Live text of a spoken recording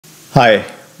Hi,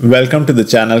 welcome to the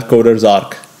channel Coder's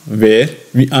Arc, where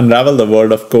we unravel the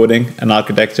world of coding and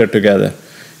architecture together.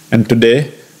 And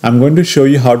today, I'm going to show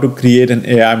you how to create an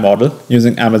AI model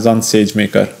using Amazon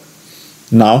SageMaker.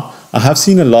 Now, I have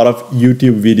seen a lot of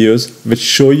YouTube videos which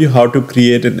show you how to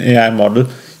create an AI model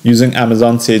using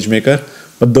Amazon SageMaker,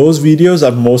 but those videos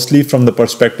are mostly from the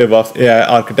perspective of AI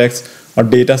architects or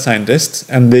data scientists,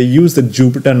 and they use the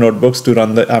Jupyter notebooks to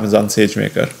run the Amazon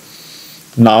SageMaker.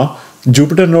 Now,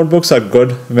 Jupyter notebooks are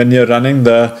good when you're running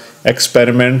the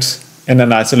experiments in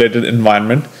an isolated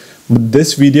environment, but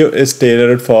this video is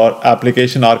tailored for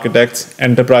application architects,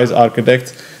 enterprise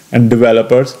architects, and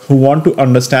developers who want to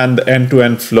understand the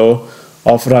end-to-end flow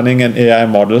of running an AI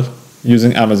model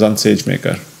using Amazon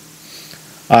SageMaker.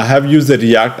 I have used the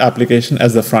React application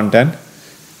as the front end.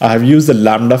 I have used the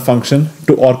Lambda function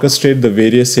to orchestrate the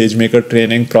various SageMaker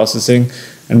training, processing,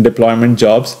 and deployment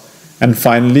jobs. And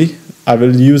finally, I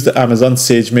will use the Amazon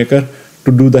SageMaker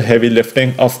to do the heavy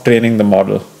lifting of training the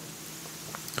model.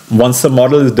 Once the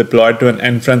model is deployed to an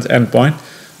inference endpoint,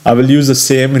 I will use the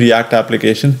same React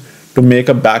application to make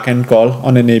a backend call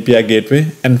on an API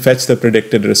gateway and fetch the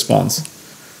predicted response.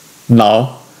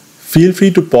 Now, feel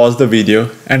free to pause the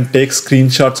video and take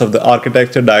screenshots of the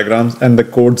architecture diagrams and the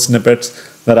code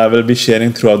snippets that I will be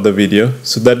sharing throughout the video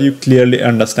so that you clearly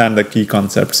understand the key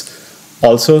concepts.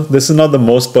 Also, this is not the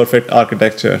most perfect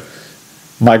architecture.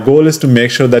 My goal is to make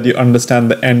sure that you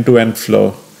understand the end-to-end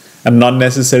flow and not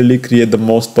necessarily create the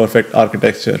most perfect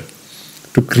architecture.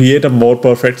 To create a more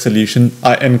perfect solution,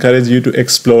 I encourage you to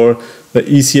explore the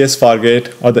ECS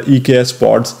Fargate or the EKS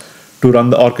pods to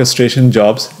run the orchestration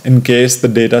jobs in case the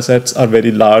datasets are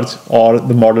very large or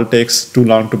the model takes too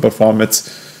long to perform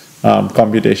its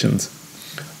computations.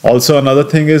 Also, another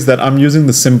thing is that I'm using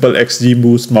the simple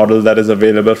XGBoost model that is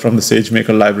available from the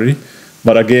SageMaker library.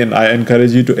 But again, I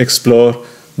encourage you to explore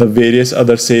the various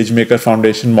other SageMaker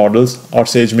Foundation models or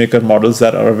SageMaker models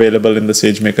that are available in the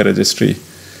SageMaker registry.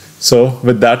 So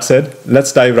with that said,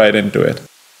 let's dive right into it.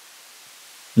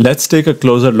 Let's take a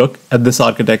closer look at this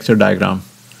architecture diagram.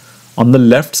 On the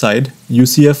left side, you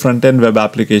see a front-end web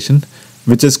application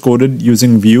which is coded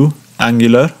using Vue,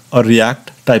 Angular, or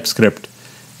React TypeScript.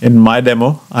 In my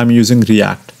demo, I'm using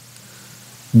React.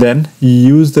 Then you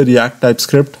use the React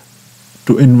TypeScript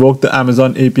to invoke the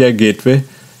Amazon API gateway,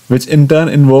 which in turn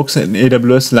invokes an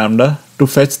AWS Lambda to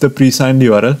fetch the pre-signed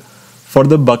URL for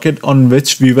the bucket on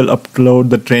which we will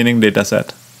upload the training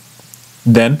dataset.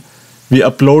 Then we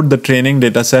upload the training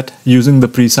dataset using the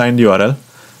pre-signed URL,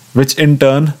 which in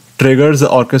turn triggers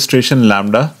the orchestration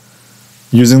Lambda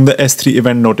using the S3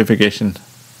 event notification,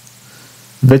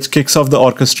 which kicks off the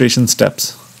orchestration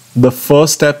steps. The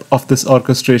first step of this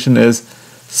orchestration is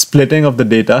splitting of the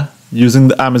data using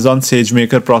the Amazon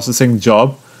SageMaker processing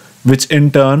job, which in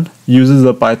turn uses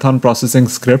the Python processing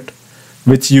script,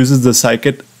 which uses the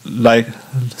scikit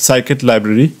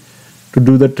library to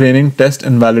do the training, test,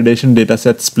 and validation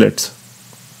dataset splits.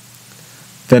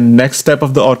 The next step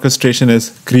of the orchestration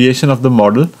is creation of the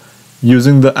model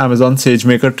using the Amazon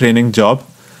SageMaker training job,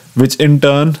 which in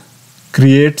turn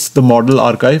creates the model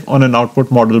archive on an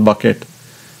output model bucket.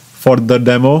 For the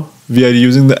demo, we are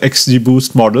using the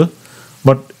XGBoost model,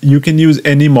 but you can use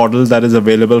any model that is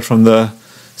available from the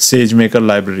SageMaker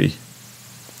library.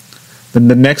 Then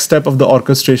the next step of the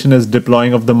orchestration is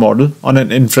deploying of the model on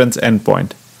an inference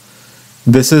endpoint.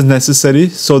 This is necessary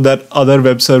so that other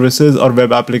web services or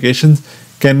web applications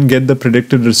can get the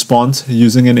predicted response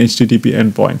using an HTTP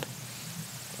endpoint.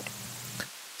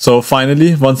 So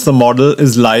finally, once the model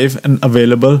is live and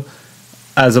available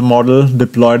as a model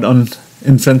deployed on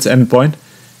inference endpoint,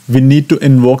 we need to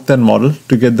invoke that model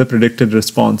to get the predicted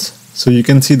response. So you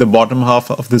can see the bottom half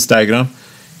of this diagram.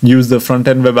 Use the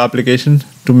front-end web application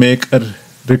to make a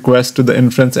request to the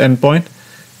inference endpoint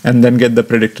and then get the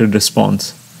predicted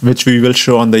response, which we will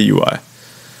show on the UI.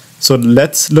 So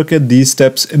let's look at these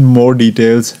steps in more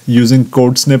details using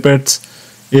code snippets,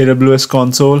 AWS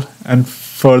console, and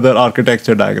further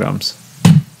architecture diagrams.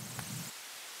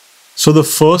 So the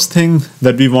first thing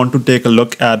that we want to take a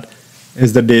look at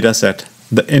is the dataset,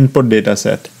 the input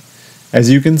dataset. As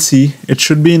you can see, it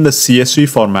should be in the CSV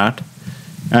format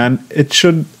and it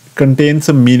should contain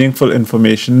some meaningful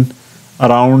information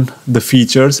around the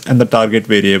features and the target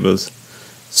variables.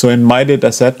 So in my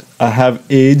dataset, I have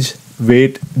age,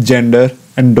 weight, gender,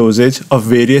 and dosage of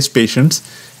various patients,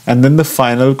 and then the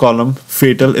final column,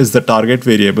 fatal, is the target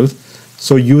variable.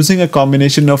 So using a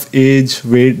combination of age,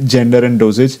 weight, gender, and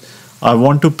dosage, I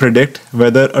want to predict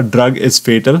whether a drug is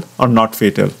fatal or not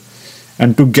fatal.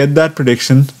 And to get that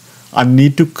prediction, I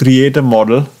need to create a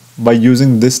model by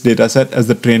using this dataset as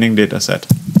the training dataset.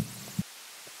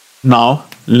 Now,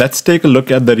 let's take a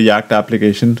look at the React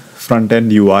application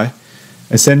front-end UI.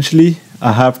 Essentially,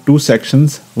 I have two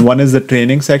sections. One is the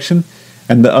training section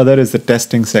and the other is the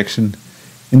testing section.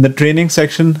 In the training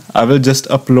section, I will just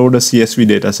upload a CSV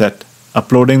dataset,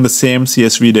 uploading the same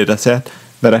CSV dataset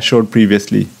that I showed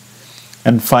previously.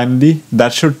 And finally,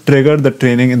 that should trigger the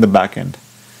training in the backend.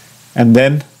 And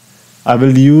then I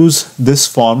will use this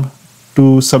form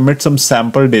to submit some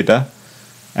sample data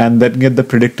and then get the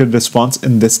predicted response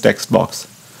in this text box.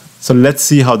 So let's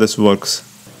see how this works.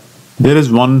 There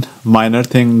is one minor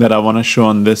thing that I want to show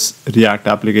on this React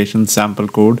application sample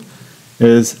code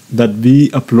is that we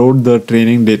upload the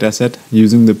training dataset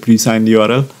using the pre-signed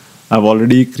URL. I've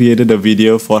already created a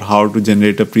video for how to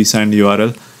generate a pre-signed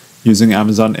URL using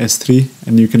Amazon S3,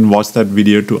 and you can watch that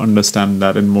video to understand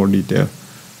that in more detail.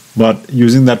 But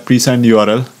using that pre-signed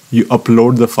URL, you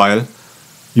upload the file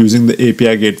using the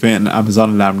API gateway and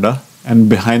Amazon Lambda, and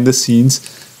behind the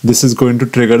scenes, this is going to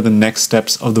trigger the next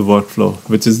steps of the workflow,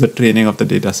 which is the training of the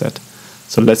dataset.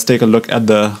 So let's take a look at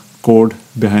the code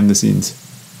behind the scenes.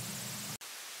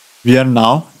 We are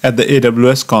now at the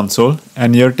AWS console,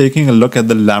 and you're taking a look at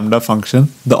the Lambda function,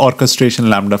 the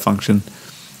orchestration Lambda function.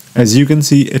 As you can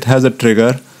see, it has a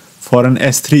trigger for an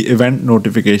S3 event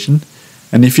notification.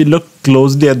 And if you look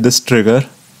closely at this trigger,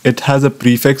 it has a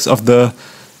prefix of the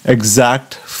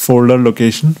exact folder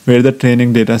location where the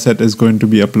training dataset is going to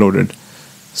be uploaded.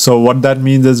 So what that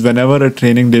means is whenever a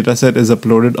training dataset is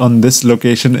uploaded on this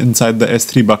location inside the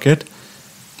S3 bucket,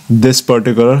 this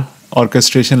particular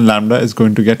orchestration Lambda is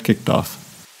going to get kicked off.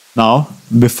 Now,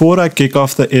 before I kick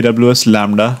off the AWS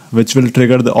Lambda, which will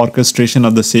trigger the orchestration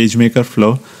of the SageMaker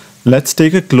flow, let's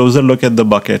take a closer look at the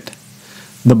bucket.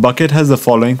 The bucket has the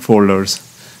following folders.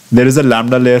 There is a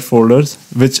Lambda layer folders,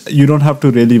 which you don't have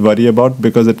to really worry about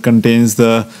because it contains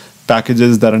the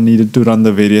packages that are needed to run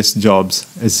the various jobs.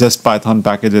 It's just Python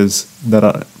packages that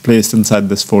are placed inside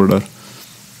this folder.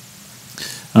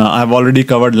 I've already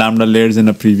covered Lambda layers in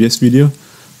a previous video,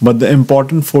 but the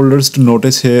important folders to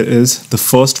notice here is the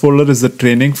first folder is the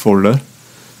training folder.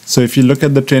 So if you look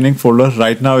at the training folder,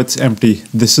 right now it's empty.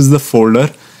 This is the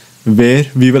folder where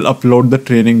we will upload the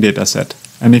training dataset.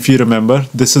 And if you remember,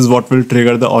 this is what will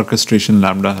trigger the orchestration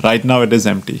Lambda. Right now it is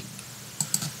empty.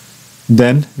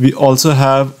 Then we also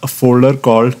have a folder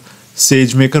called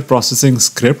SageMaker Processing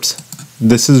Scripts.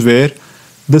 This is where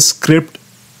the script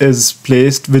is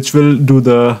placed, which will do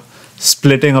the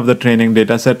splitting of the training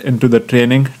dataset into the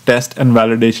training, test, and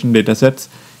validation datasets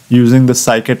using the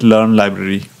scikit-learn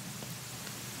library.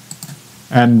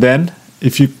 And then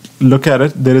if you look at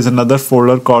it, there is another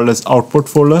folder called as output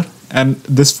folder, and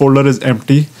this folder is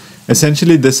empty.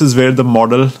 Essentially, this is where the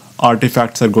model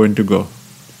artifacts are going to go.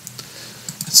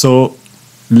 So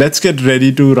let's get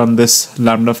ready to run this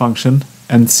Lambda function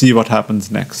and see what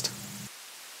happens next.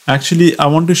 Actually, I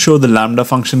want to show the Lambda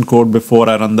function code before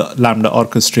I run the Lambda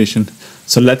orchestration.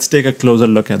 So let's take a closer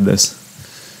look at this.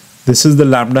 This is the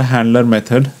Lambda handler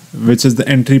method, which is the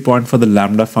entry point for the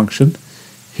Lambda function.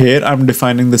 Here I'm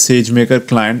defining the SageMaker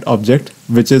client object,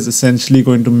 which is essentially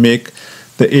going to make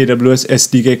the AWS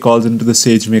SDK calls into the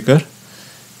SageMaker.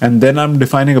 And then I'm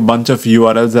defining a bunch of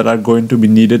URLs that are going to be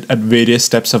needed at various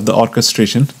steps of the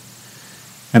orchestration.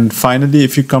 And finally,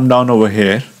 if you come down over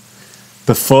here,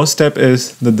 the first step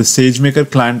is that the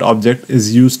SageMaker client object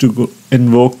is used to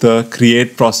invoke the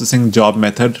create processing job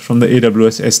method from the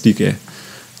AWS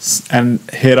SDK. And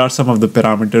here are some of the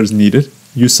parameters needed.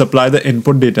 You supply the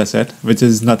input dataset, which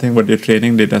is nothing but your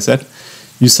training dataset.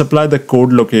 You supply the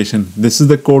code location. This is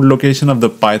the code location of the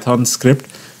Python script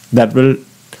that will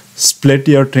split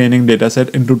your training dataset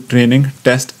into training,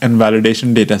 test, and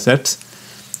validation datasets.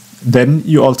 Then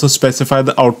you also specify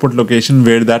the output location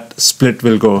where that split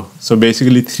will go. So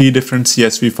basically 3 different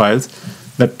CSV files.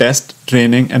 The test,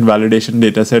 training, and validation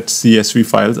datasets CSV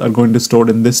files are going to be stored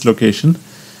in this location.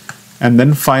 And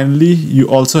then finally, you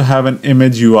also have an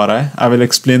image URI. I will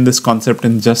explain this concept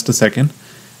in just a second.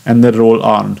 And the role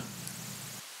on.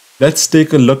 Let's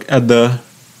take a look at the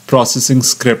processing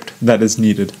script that is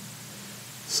needed.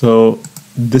 So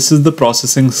this is the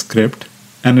processing script,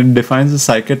 and it defines a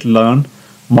scikit-learn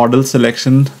model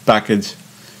selection package.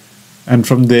 And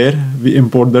from there, we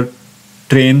import the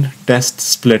train test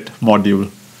split module.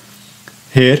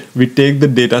 Here, we take the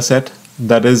dataset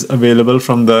that is available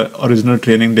from the original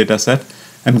training dataset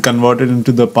and convert it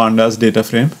into the pandas data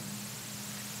frame.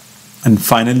 And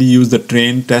finally, use the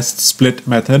train test split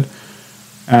method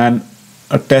and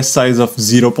a test size of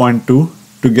 0.2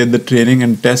 to get the training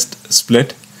and test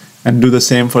split, and do the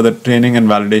same for the training and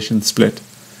validation split.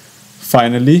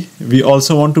 Finally, we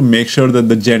also want to make sure that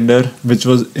the gender, which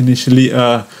was initially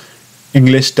a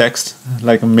English text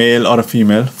like a male or a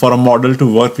female. For a model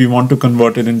to work, we want to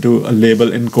convert it into a label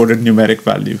encoded numeric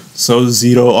value. So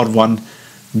 0 or 1,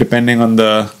 depending on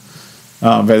the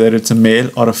whether it's a male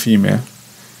or a female.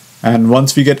 And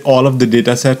once we get all of the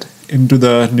data set into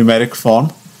the numeric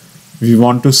form, we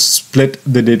want to split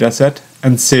the data set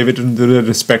and save it into the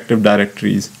respective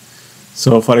directories.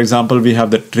 So for example, we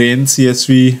have the train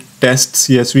CSV, test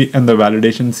CSV, and the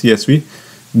validation CSV.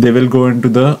 They will go into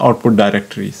the output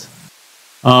directories.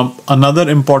 Another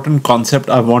important concept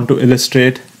I want to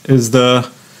illustrate is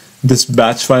this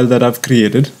batch file that I've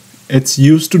created. It's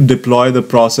used to deploy the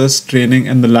process, training,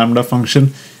 and the Lambda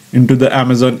function into the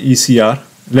Amazon ECR.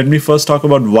 Let me first talk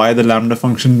about why the Lambda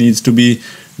function needs to be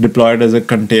deployed as a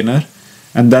container.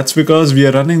 And that's because we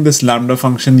are running this Lambda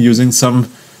function using some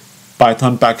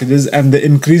Python packages, and they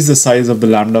increase the size of the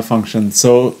Lambda function.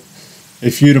 So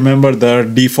if you remember, the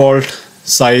default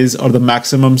size or the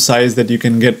maximum size that you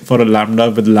can get for a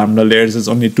Lambda with Lambda layers is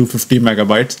only 250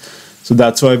 megabytes. So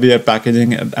that's why we are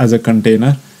packaging it as a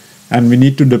container, and we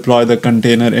need to deploy the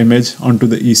container image onto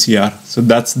the ECR. So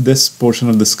that's this portion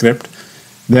of the script.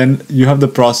 Then you have the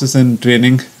process and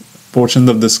training portions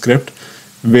of the script,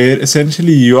 where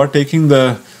essentially you are taking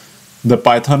the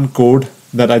Python code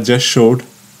that I just showed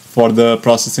for the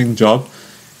processing job.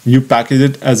 You package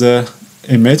it as a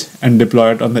image and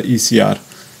deploy it on the ECR.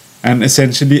 And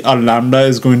essentially our Lambda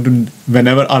is going to,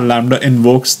 whenever our Lambda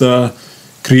invokes the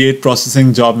create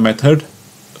processing job method,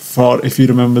 for, if you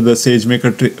remember, the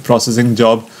SageMaker processing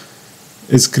job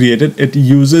is created, it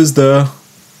uses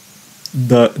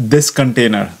this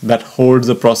container that holds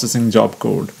the processing job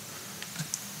code.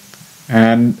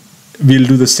 And we'll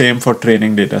do the same for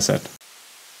training dataset.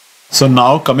 So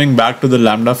now coming back to the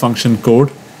Lambda function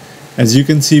code, as you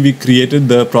can see, we created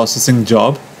the processing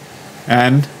job,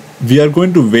 and we are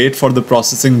going to wait for the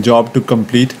processing job to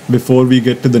complete before we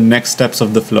get to the next steps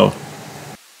of the flow.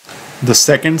 The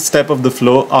second step of the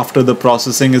flow after the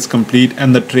processing is complete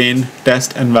and the train,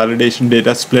 test, and validation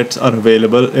data splits are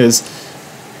available is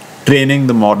training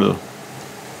the model.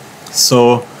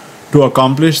 So to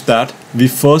accomplish that, we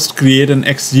first create an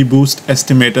XGBoost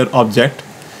estimator object,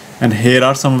 and here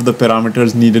are some of the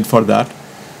parameters needed for that.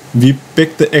 We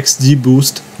pick the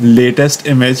XGBoost latest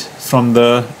image from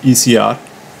the ECR.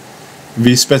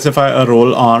 We specify a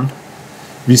role on.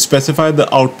 We specify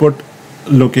the output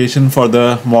location for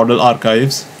the model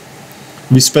archives.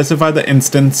 We specify the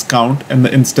instance count and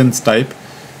the instance type.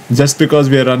 Just because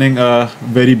we are running a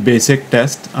very basic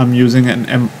test, I'm using an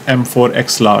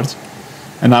M4X large,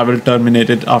 and I will terminate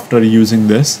it after using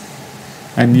this.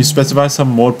 And you specify some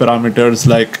more parameters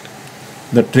like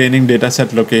the training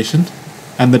dataset location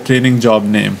and the training job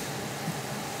name.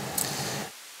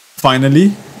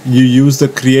 Finally, you use the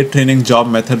create training job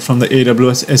method from the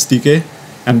AWS SDK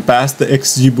and pass the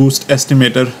XGBoost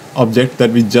estimator object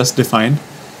that we just defined,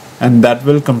 and that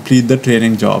will complete the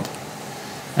training job.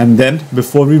 And then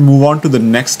before we move on to the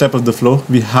next step of the flow,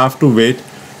 we have to wait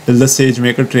till the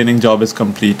SageMaker training job is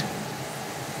complete.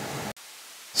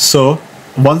 So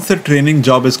once the training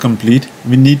job is complete,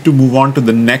 we need to move on to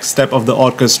the next step of the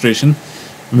orchestration,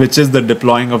 which is the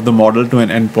deploying of the model to an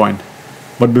endpoint.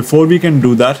 But before we can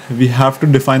do that, we have to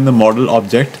define the model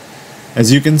object.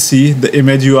 As you can see, the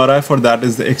image URI for that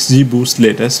is the XGBoost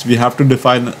latest. We have to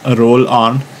define a role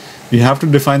on. We have to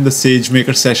define the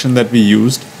SageMaker session that we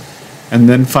used. And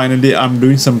then finally, I'm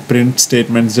doing some print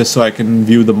statements just so I can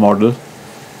view the model.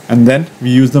 And then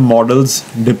we use the model's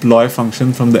deploy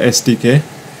function from the SDK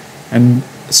and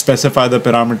specify the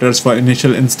parameters for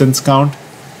initial instance count,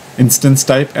 instance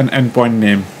type, and endpoint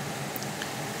name.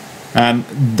 And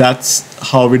that's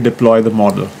how we deploy the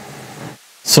model.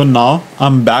 So now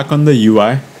I'm back on the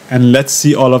UI, and let's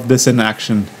see all of this in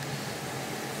action.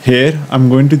 Here I'm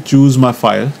going to choose my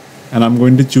file, and I'm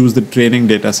going to choose the training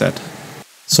dataset.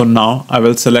 So now I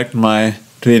will select my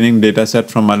training dataset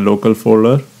from my local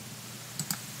folder,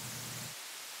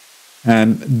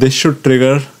 and this should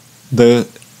trigger the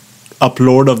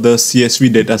upload of the CSV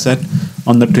dataset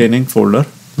on the training folder.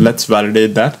 Let's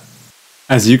validate that.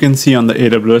 As you can see on the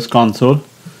AWS console,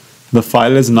 the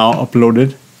file is now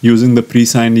uploaded using the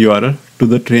pre-signed URL to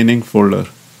the training folder.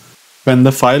 When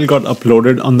the file got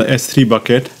uploaded on the S3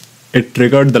 bucket, it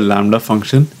triggered the Lambda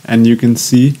function, and you can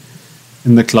see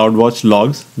in the CloudWatch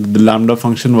logs that the Lambda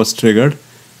function was triggered,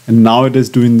 and now it is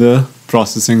doing the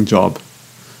processing job.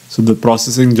 So the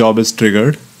processing job is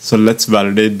triggered. So let's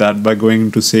validate that by going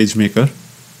into SageMaker.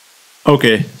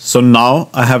 Okay, so now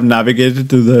I have navigated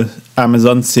to the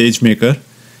Amazon SageMaker,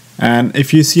 and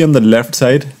if you see on the left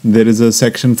side, there is a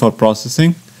section for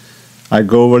processing. I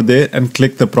go over there and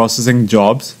click the processing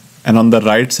jobs, and on the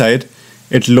right side,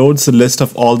 it loads the list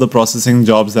of all the processing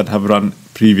jobs that have run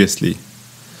previously.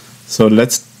 So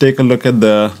let's take a look at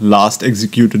the last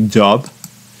executed job.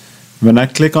 When I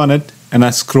click on it and I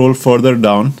scroll further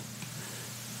down,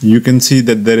 you can see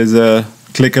that there is a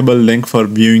clickable link for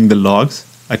viewing the logs.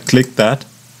 I click that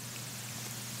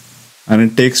and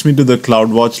it takes me to the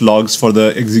CloudWatch logs for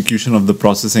the execution of the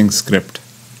processing script.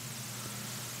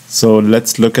 So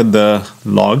let's look at the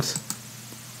logs.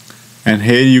 And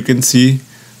here you can see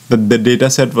that the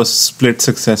dataset was split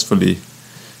successfully.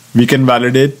 We can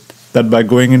validate that by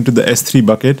going into the S3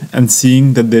 bucket and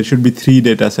seeing that there should be 3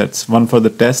 datasets, one for the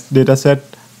test dataset,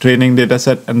 training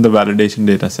dataset, and the validation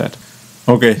dataset.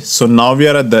 Okay, so now we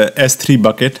are at the S3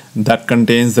 bucket that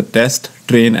contains the test,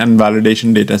 train, and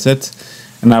validation datasets,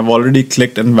 and I've already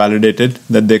clicked and validated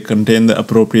that they contain the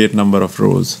appropriate number of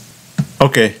rows.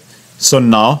 Okay, so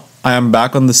now I am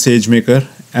back on the SageMaker,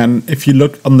 and if you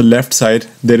look on the left side,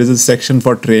 there is a section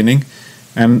for training,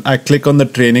 and I click on the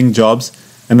training jobs,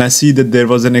 and I see that there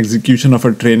was an execution of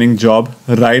a training job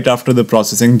right after the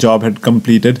processing job had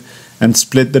completed and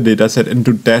split the dataset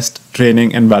into test,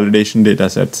 training, and validation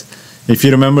datasets. If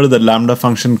you remember the Lambda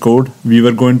function code, we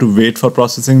were going to wait for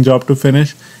processing job to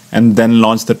finish and then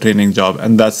launch the training job,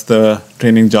 and that's the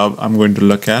training job I'm going to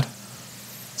look at.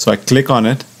 So I click on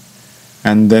it,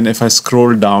 and then if I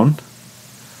scroll down,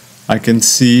 I can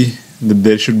see that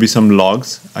there should be some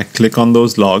logs. I click on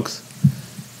those logs.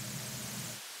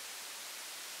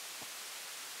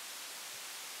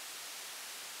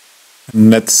 And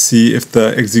let's see if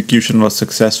the execution was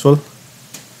successful.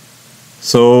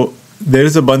 So there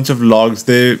is a bunch of logs.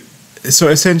 So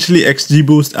essentially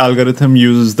XGBoost algorithm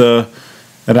uses the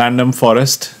random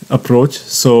forest approach.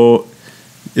 So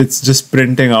it's just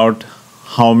printing out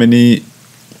how many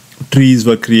trees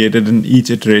were created in each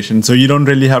iteration. So you don't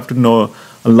really have to know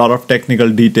a lot of technical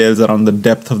details around the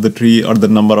depth of the tree or the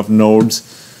number of nodes,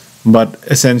 but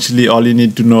essentially all you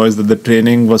need to know is that the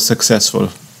training was successful.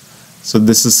 So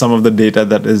this is some of the data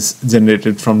that is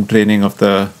generated from training of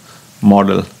the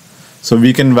model. So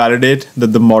we can validate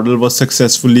that the model was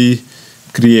successfully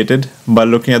created by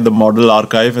looking at the model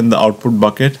archive in the output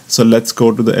bucket. So let's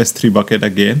go to the S3 bucket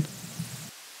again.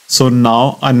 So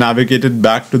now I navigated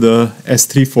back to the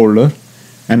S3 folder,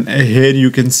 and here you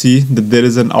can see that there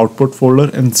is an output folder.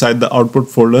 Inside the output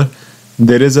folder,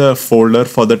 there is a folder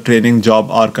for the training job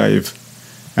archive.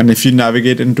 And if you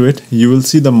navigate into it, you will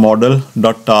see the model.tar.gz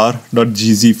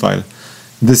file.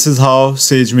 This is how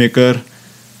SageMaker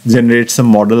generates a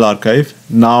model archive.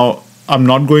 Now, I'm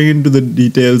not going into the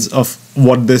details of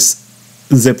what this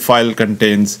zip file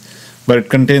contains, but it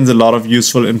contains a lot of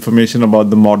useful information about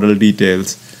the model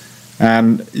details.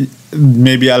 And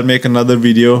maybe I'll make another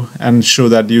video and show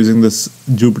that using this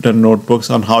Jupyter notebooks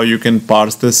on how you can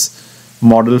parse this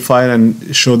model file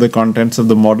and show the contents of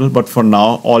the model. But for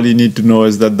now, all you need to know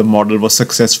is that the model was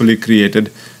successfully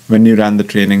created when you ran the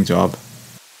training job.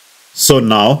 So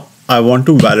now I want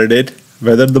to validate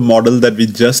whether the model that we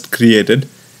just created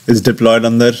is deployed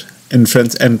on the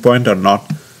inference endpoint or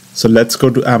not. So let's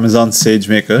go to Amazon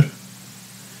SageMaker,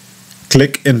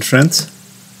 click inference,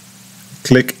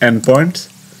 click endpoints,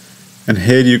 and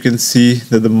here you can see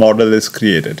that the model is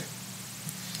created.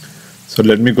 So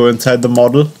let me go inside the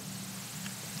model,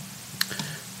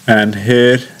 and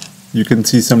here you can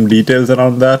see some details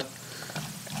around that.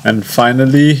 And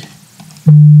finally,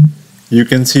 you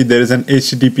can see there is an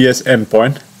HTTPS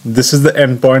endpoint. This is the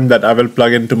endpoint that I will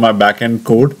plug into my backend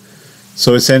code.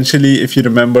 So essentially, if you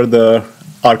remember the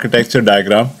architecture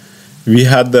diagram, we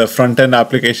had the front-end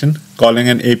application calling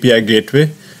an API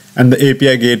gateway, and the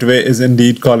API gateway is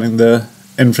indeed calling the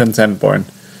inference endpoint.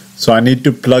 So I need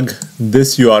to plug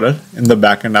this URL in the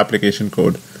backend application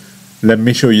code. Let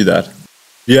me show you that.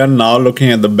 We are now looking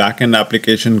at the backend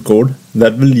application code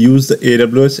that will use the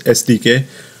AWS SDK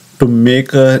to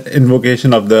make an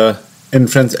invocation of the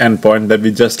inference endpoint that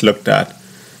we just looked at.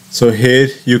 So here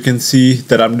you can see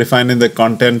that I'm defining the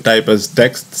content type as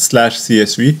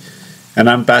text/CSV, and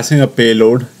I'm passing a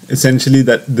payload. Essentially,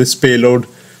 that this payload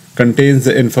contains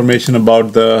the information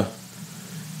about the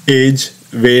age,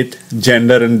 weight,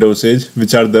 gender, and dosage,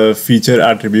 which are the feature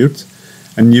attributes.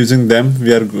 And using them,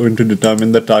 we are going to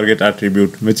determine the target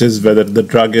attribute, which is whether the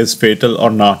drug is fatal or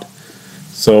not.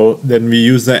 So then we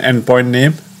use the endpoint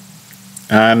name,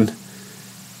 and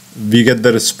we get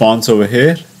the response over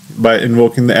here by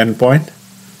invoking the endpoint.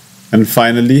 And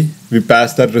finally, we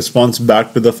pass that response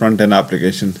back to the front-end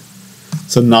application.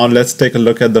 So now let's take a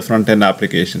look at the front-end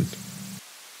application.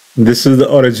 This is the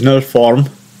original form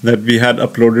that we had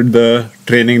uploaded the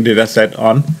training dataset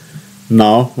on.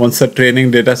 Now, once the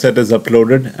training dataset is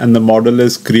uploaded and the model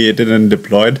is created and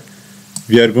deployed,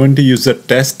 we are going to use the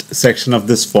test section of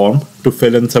this form to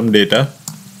fill in some data.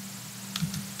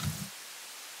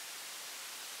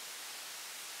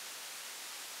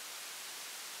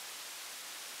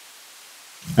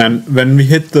 And when we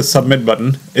hit the submit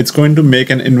button, it's going to make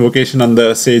an invocation on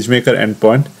the SageMaker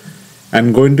endpoint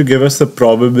and going to give us the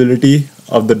probability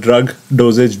of the drug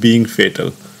dosage being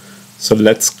fatal. So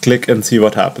let's click and see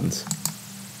what happens.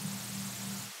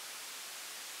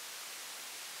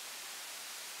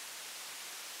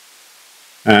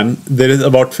 And there is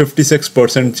about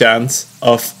 56% chance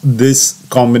of this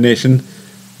combination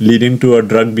leading to a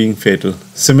drug being fatal.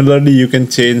 Similarly, you can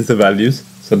change the values.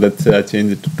 So let's say I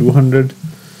change it to 200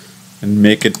 and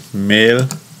make it male.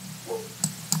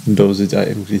 Dosage I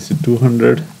increase to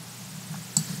 200.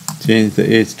 Change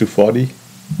the age to 40.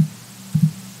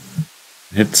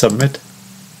 Hit submit.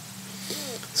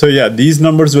 So yeah, these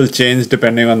numbers will change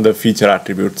depending on the feature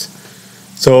attributes.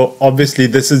 So obviously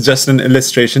this is just an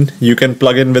illustration. You can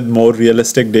plug in with more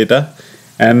realistic data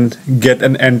and get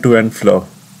an end-to-end flow.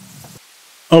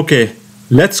 Okay,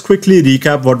 let's quickly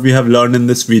recap what we have learned in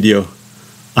this video.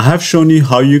 I have shown you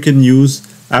how you can use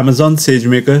Amazon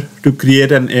SageMaker to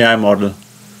create an AI model.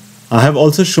 I have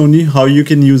also shown you how you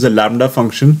can use a Lambda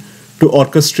function to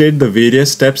orchestrate the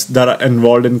various steps that are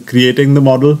involved in creating the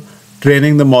model,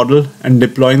 training the model, and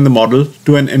deploying the model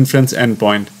to an inference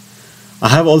endpoint. I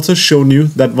have also shown you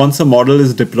that once a model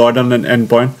is deployed on an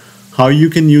endpoint, how you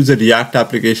can use a React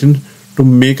application to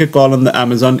make a call on the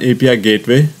Amazon API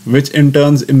gateway, which in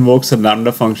turn invokes a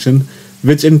Lambda function,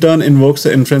 which in turn invokes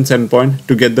the inference endpoint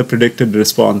to get the predicted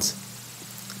response.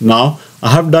 Now, I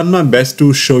have done my best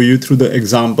to show you through the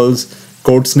examples,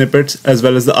 code snippets, as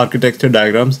well as the architecture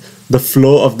diagrams, the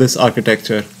flow of this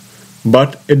architecture.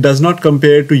 But it does not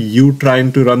compare to you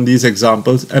trying to run these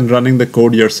examples and running the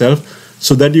code yourself,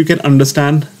 so that you can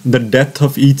understand the depth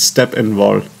of each step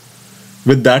involved.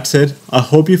 With that said, I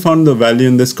hope you found the value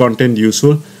in this content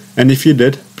useful, and if you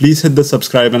did, please hit the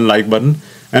subscribe and like button,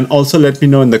 and also let me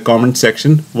know in the comment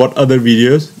section what other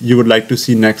videos you would like to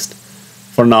see next.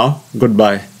 For now,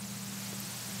 goodbye.